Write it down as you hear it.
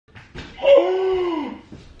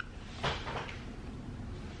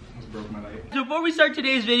before we start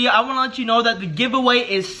today's video, I want to let you know that the giveaway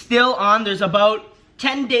is still on. There's about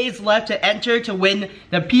 10 days left to enter to win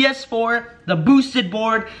the PS4, the boosted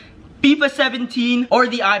board, FIFA 17, or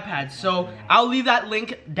the iPad. So I'll leave that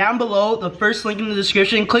link down below, the first link in the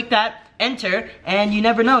description. Click that, enter, and you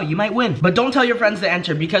never know, you might win. But don't tell your friends to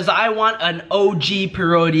enter because I want an OG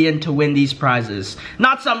Parodian to win these prizes,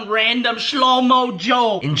 not some random Shlomo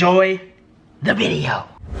Joe. Enjoy the video.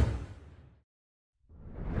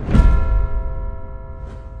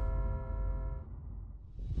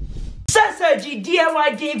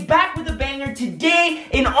 DIY Dave back with a banger. Today,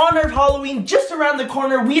 in honor of Halloween, just around the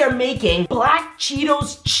corner, we are making Black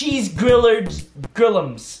Cheetos Cheese Grillums.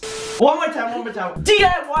 One more time.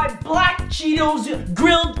 DIY Black Cheetos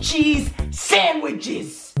Grilled Cheese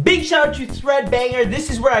Sandwiches. Big shout out to Threadbanger.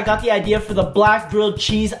 This is where I got the idea for the black grilled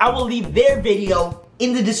cheese. I will leave their video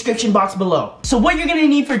in the description box below. So what you're gonna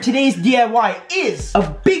need for today's DIY is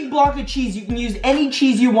a big block of cheese. You can use any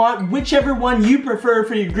cheese you want, whichever one you prefer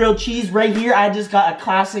for your grilled cheese. Right here, I just got a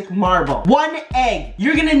classic marble. 1 egg.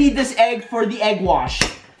 You're gonna need this egg for the egg wash.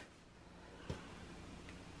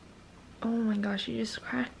 Oh my gosh, you just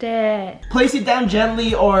cracked it. Place it down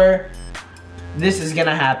gently or this is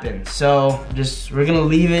gonna happen. So we're gonna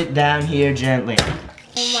leave it down here gently.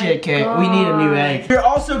 Shit, okay, we need a new egg. You're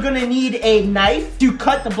also gonna need a knife to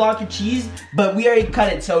cut the block of cheese, but we already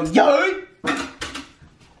cut it, so yo!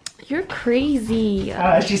 You're crazy.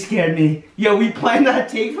 She scared me. Yo, we planned that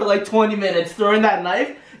take for like 20 minutes, throwing that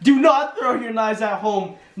knife. Do not throw your knives at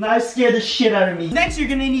home. Knives scare the shit out of me. Next, you're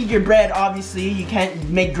gonna need your bread, obviously. You can't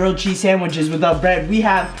make grilled cheese sandwiches without bread. We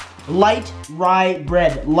have light rye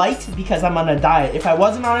bread. Light because I'm on a diet. If I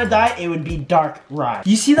wasn't on a diet, it would be dark rye.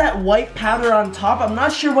 You see that white powder on top? I'm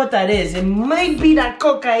not sure what that is. It might be that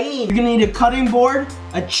cocaine. You're gonna need a cutting board,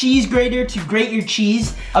 a cheese grater to grate your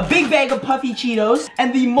cheese, a big bag of puffy Cheetos,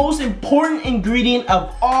 and the most important ingredient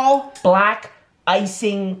of all, black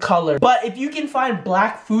icing color. But if you can find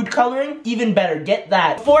black food coloring, even better, get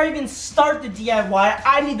that. Before I even start the DIY,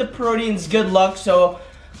 I need the Parodians' good luck, so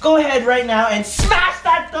go ahead right now and smash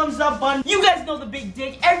that thumbs up button. You guys know the big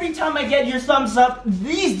dick. Every time I get your thumbs up,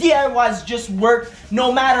 these DIYs just work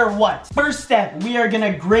no matter what. First step, we are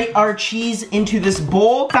gonna grate our cheese into this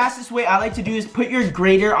bowl. Fastest way I like to do is put your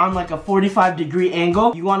grater on like a 45-degree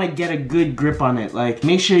angle. You wanna get a good grip on it. Like,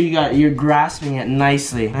 make sure you're grasping it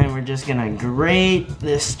nicely. And we're just gonna grate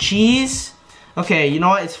this cheese. Okay, you know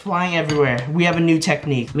what? It's flying everywhere. We have a new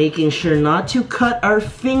technique. Making sure not to cut our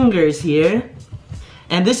fingers here.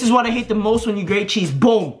 And this is what I hate the most when you grate cheese.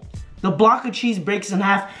 Boom! The block of cheese breaks in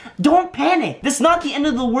half. Don't panic. This is not the end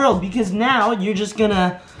of the world because now you're just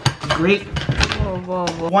gonna grate. Whoa.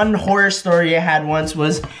 One horror story I had once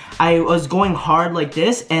was I was going hard like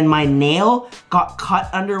this and my nail got cut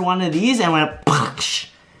under one of these and went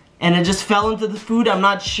and it just fell into the food. I'm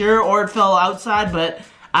not sure, or it fell outside, but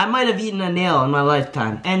I might have eaten a nail in my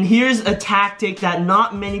lifetime. And here's a tactic that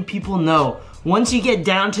not many people know. Once you get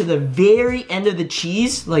down to the very end of the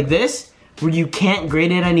cheese, like this, where you can't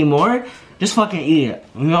grate it anymore, just fucking eat it,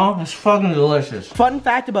 you know? It's fucking delicious. Fun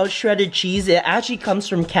fact about shredded cheese, it actually comes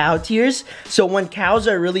from cow tears. So when cows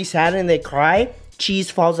are really sad and they cry,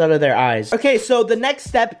 cheese falls out of their eyes. Okay, so the next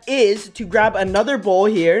step is to grab another bowl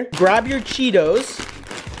here, grab your Cheetos,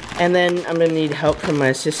 and then I'm gonna need help from my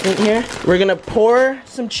assistant here. We're gonna pour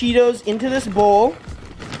some Cheetos into this bowl.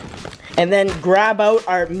 And then grab out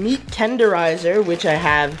our meat tenderizer, which I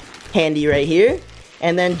have handy right here.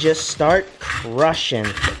 And then just start crushing.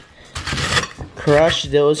 Crush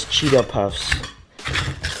those Cheeto Puffs.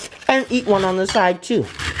 And eat one on the side too.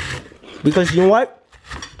 Because you know what?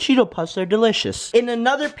 Cheeto Puffs are delicious. In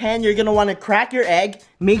another pan, you're gonna wanna crack your egg.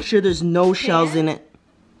 Make sure there's no shells in it.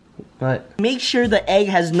 But make sure the egg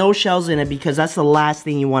has no shells in it because that's the last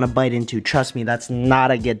thing you want to bite into. Trust me, that's not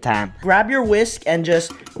a good time. Grab your whisk and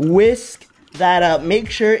just whisk that up. Make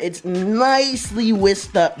sure it's nicely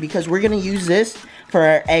whisked up because we're going to use this for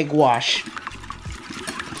our egg wash.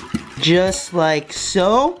 Just like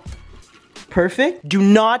so. Perfect. Do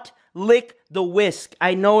not lick the whisk.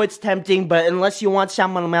 I know it's tempting, but unless you want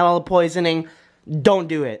salmonella poisoning, don't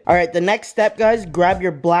do it. Alright, the next step, guys, grab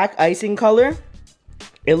your black icing color.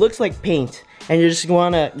 It looks like paint, and you just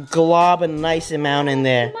want to glob a nice amount in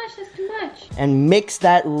there. That's too much. And mix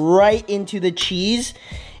that right into the cheese.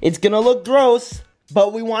 It's gonna look gross,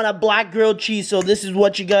 but we want a black grilled cheese, so this is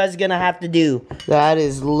what you guys are gonna have to do. That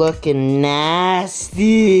is looking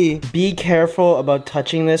nasty. Be careful about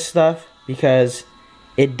touching this stuff, because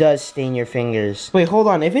it does stain your fingers. Wait, hold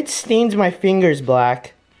on. If it stains my fingers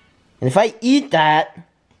black, and if I eat that,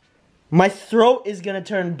 my throat is gonna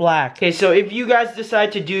turn black. Okay, so if you guys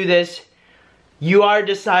decide to do this, you are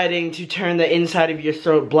deciding to turn the inside of your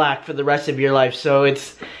throat black for the rest of your life. So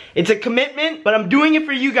it's a commitment, but I'm doing it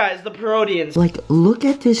for you guys, the Parodians. Like, look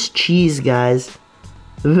at this cheese, guys.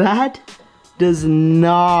 That does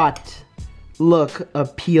not look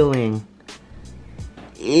appealing.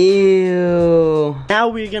 Ew. Now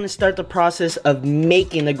we're gonna start the process of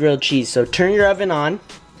making the grilled cheese. So turn your oven on.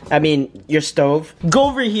 I mean, your stove. Go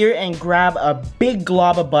over here and grab a big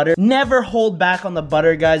glob of butter. Never hold back on the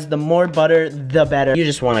butter, guys. The more butter, the better. You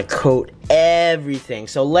just wanna coat everything.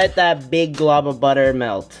 So let that big glob of butter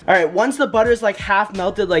melt. All right, once the butter is like half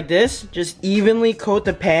melted like this, just evenly coat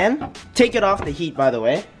the pan. Take it off the heat, by the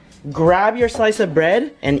way. Grab your slice of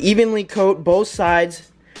bread and evenly coat both sides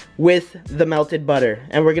with the melted butter.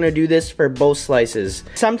 And we're gonna do this for both slices.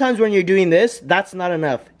 Sometimes when you're doing this, that's not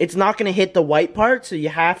enough. It's not gonna hit the white part, so you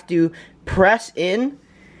have to press in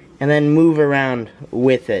and then move around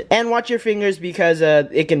with it. And watch your fingers because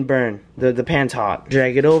it can burn. The pan's hot.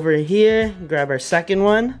 Drag it over here, grab our second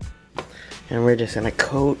one, and we're just gonna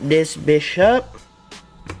coat this bish up.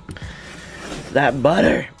 That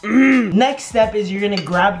butter. Next step is you're gonna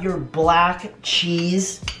grab your black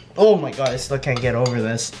cheese. Oh my god, I still can't get over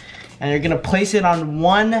this. And you're gonna place it on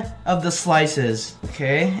one of the slices,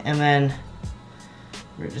 okay? And then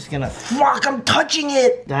we're just gonna, fuck, I'm touching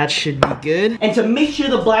it! That should be good. And to make sure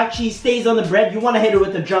the black cheese stays on the bread, you wanna hit it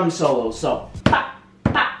with a drum solo. So, pop,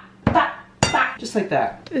 pop, pop, pop, just like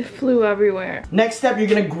that. It flew everywhere. Next step, you're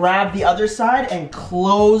gonna grab the other side and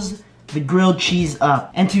close the grilled cheese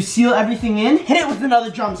up. And to seal everything in, hit it with another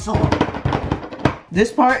drum solo. This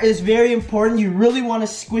part is very important. You really want to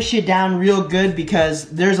squish it down real good because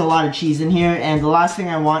there's a lot of cheese in here and the last thing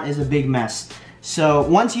I want is a big mess. So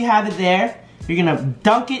once you have it there, you're gonna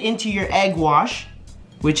dunk it into your egg wash,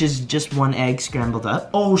 which is just one egg scrambled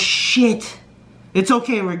up. Oh shit. It's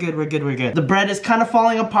okay, we're good, we're good, we're good. The bread is kind of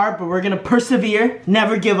falling apart, but we're gonna persevere,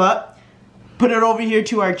 never give up. Put it over here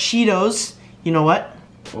to our Cheetos. You know what?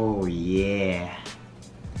 Oh yeah.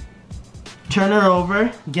 Turn it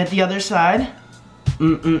over, get the other side.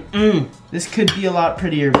 This could be a lot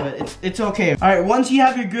prettier, but it's okay. All right, once you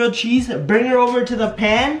have your grilled cheese, bring it over to the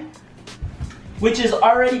pan, which is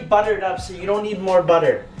already buttered up, so you don't need more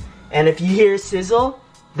butter. And if you hear sizzle,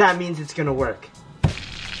 that means it's gonna work.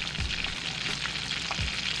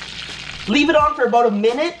 Leave it on for about a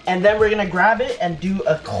minute, and then we're gonna grab it and do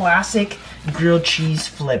a classic grilled cheese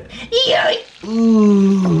flip. Yay!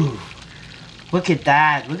 Ooh. Look at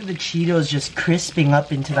that. Look at the Cheetos just crisping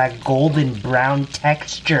up into that golden brown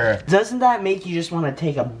texture. Doesn't that make you just want to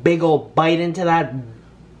take a big old bite into that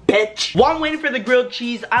bitch? While I'm waiting for the grilled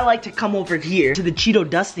cheese, I like to come over here to the Cheeto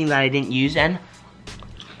dusting that I didn't use and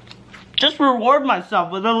just reward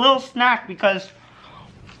myself with a little snack because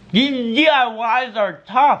these DIYs are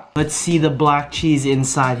tough. Let's see the black cheese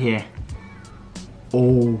inside here.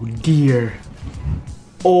 Oh dear.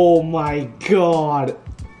 Oh my god.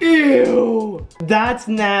 Ew, that's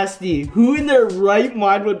nasty. Who in their right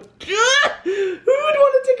mind would, who would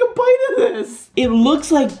want to take a bite of this? It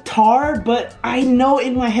looks like tar, but I know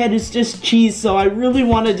in my head it's just cheese, so I really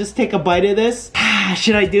want to just take a bite of this.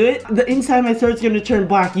 Should I do it? The inside of my throat's gonna turn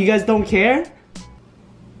black. You guys don't care?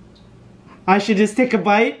 I should just take a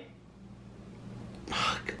bite?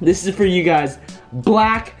 Fuck. This is for you guys.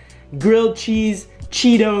 Black grilled cheese,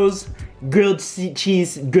 Cheetos, grilled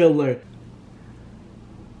cheese griller.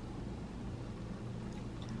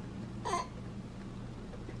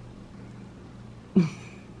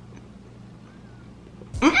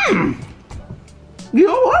 You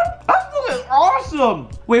know what? That's fucking awesome!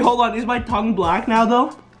 Wait, hold on. Is my tongue black now,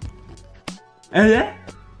 though?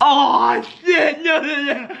 Oh, shit!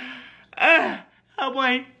 No. Oh,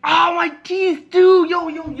 my teeth, dude! Yo.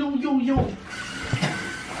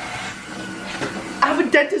 I have a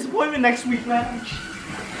dentist appointment next week, man.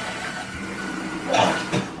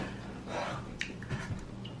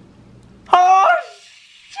 Oh,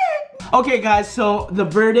 shit! Okay, guys, so the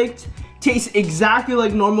verdict tastes exactly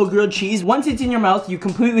like normal grilled cheese. Once it's in your mouth, you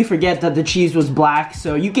completely forget that the cheese was black,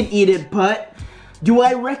 so you can eat it, but do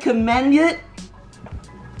I recommend it?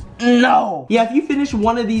 No. Yeah, if you finish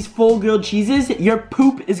one of these full grilled cheeses, your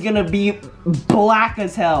poop is gonna be black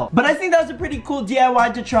as hell. But I think that was a pretty cool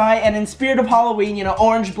DIY to try, and in spirit of Halloween, you know,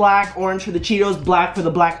 orange, black, orange for the Cheetos, black for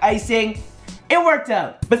the black icing. It worked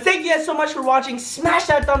out. But thank you guys so much for watching. Smash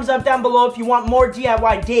that thumbs up down below if you want more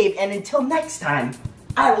DIY Dave, and until next time,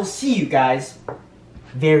 I will see you guys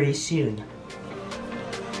very soon.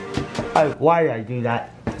 Why did I do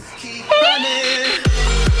that?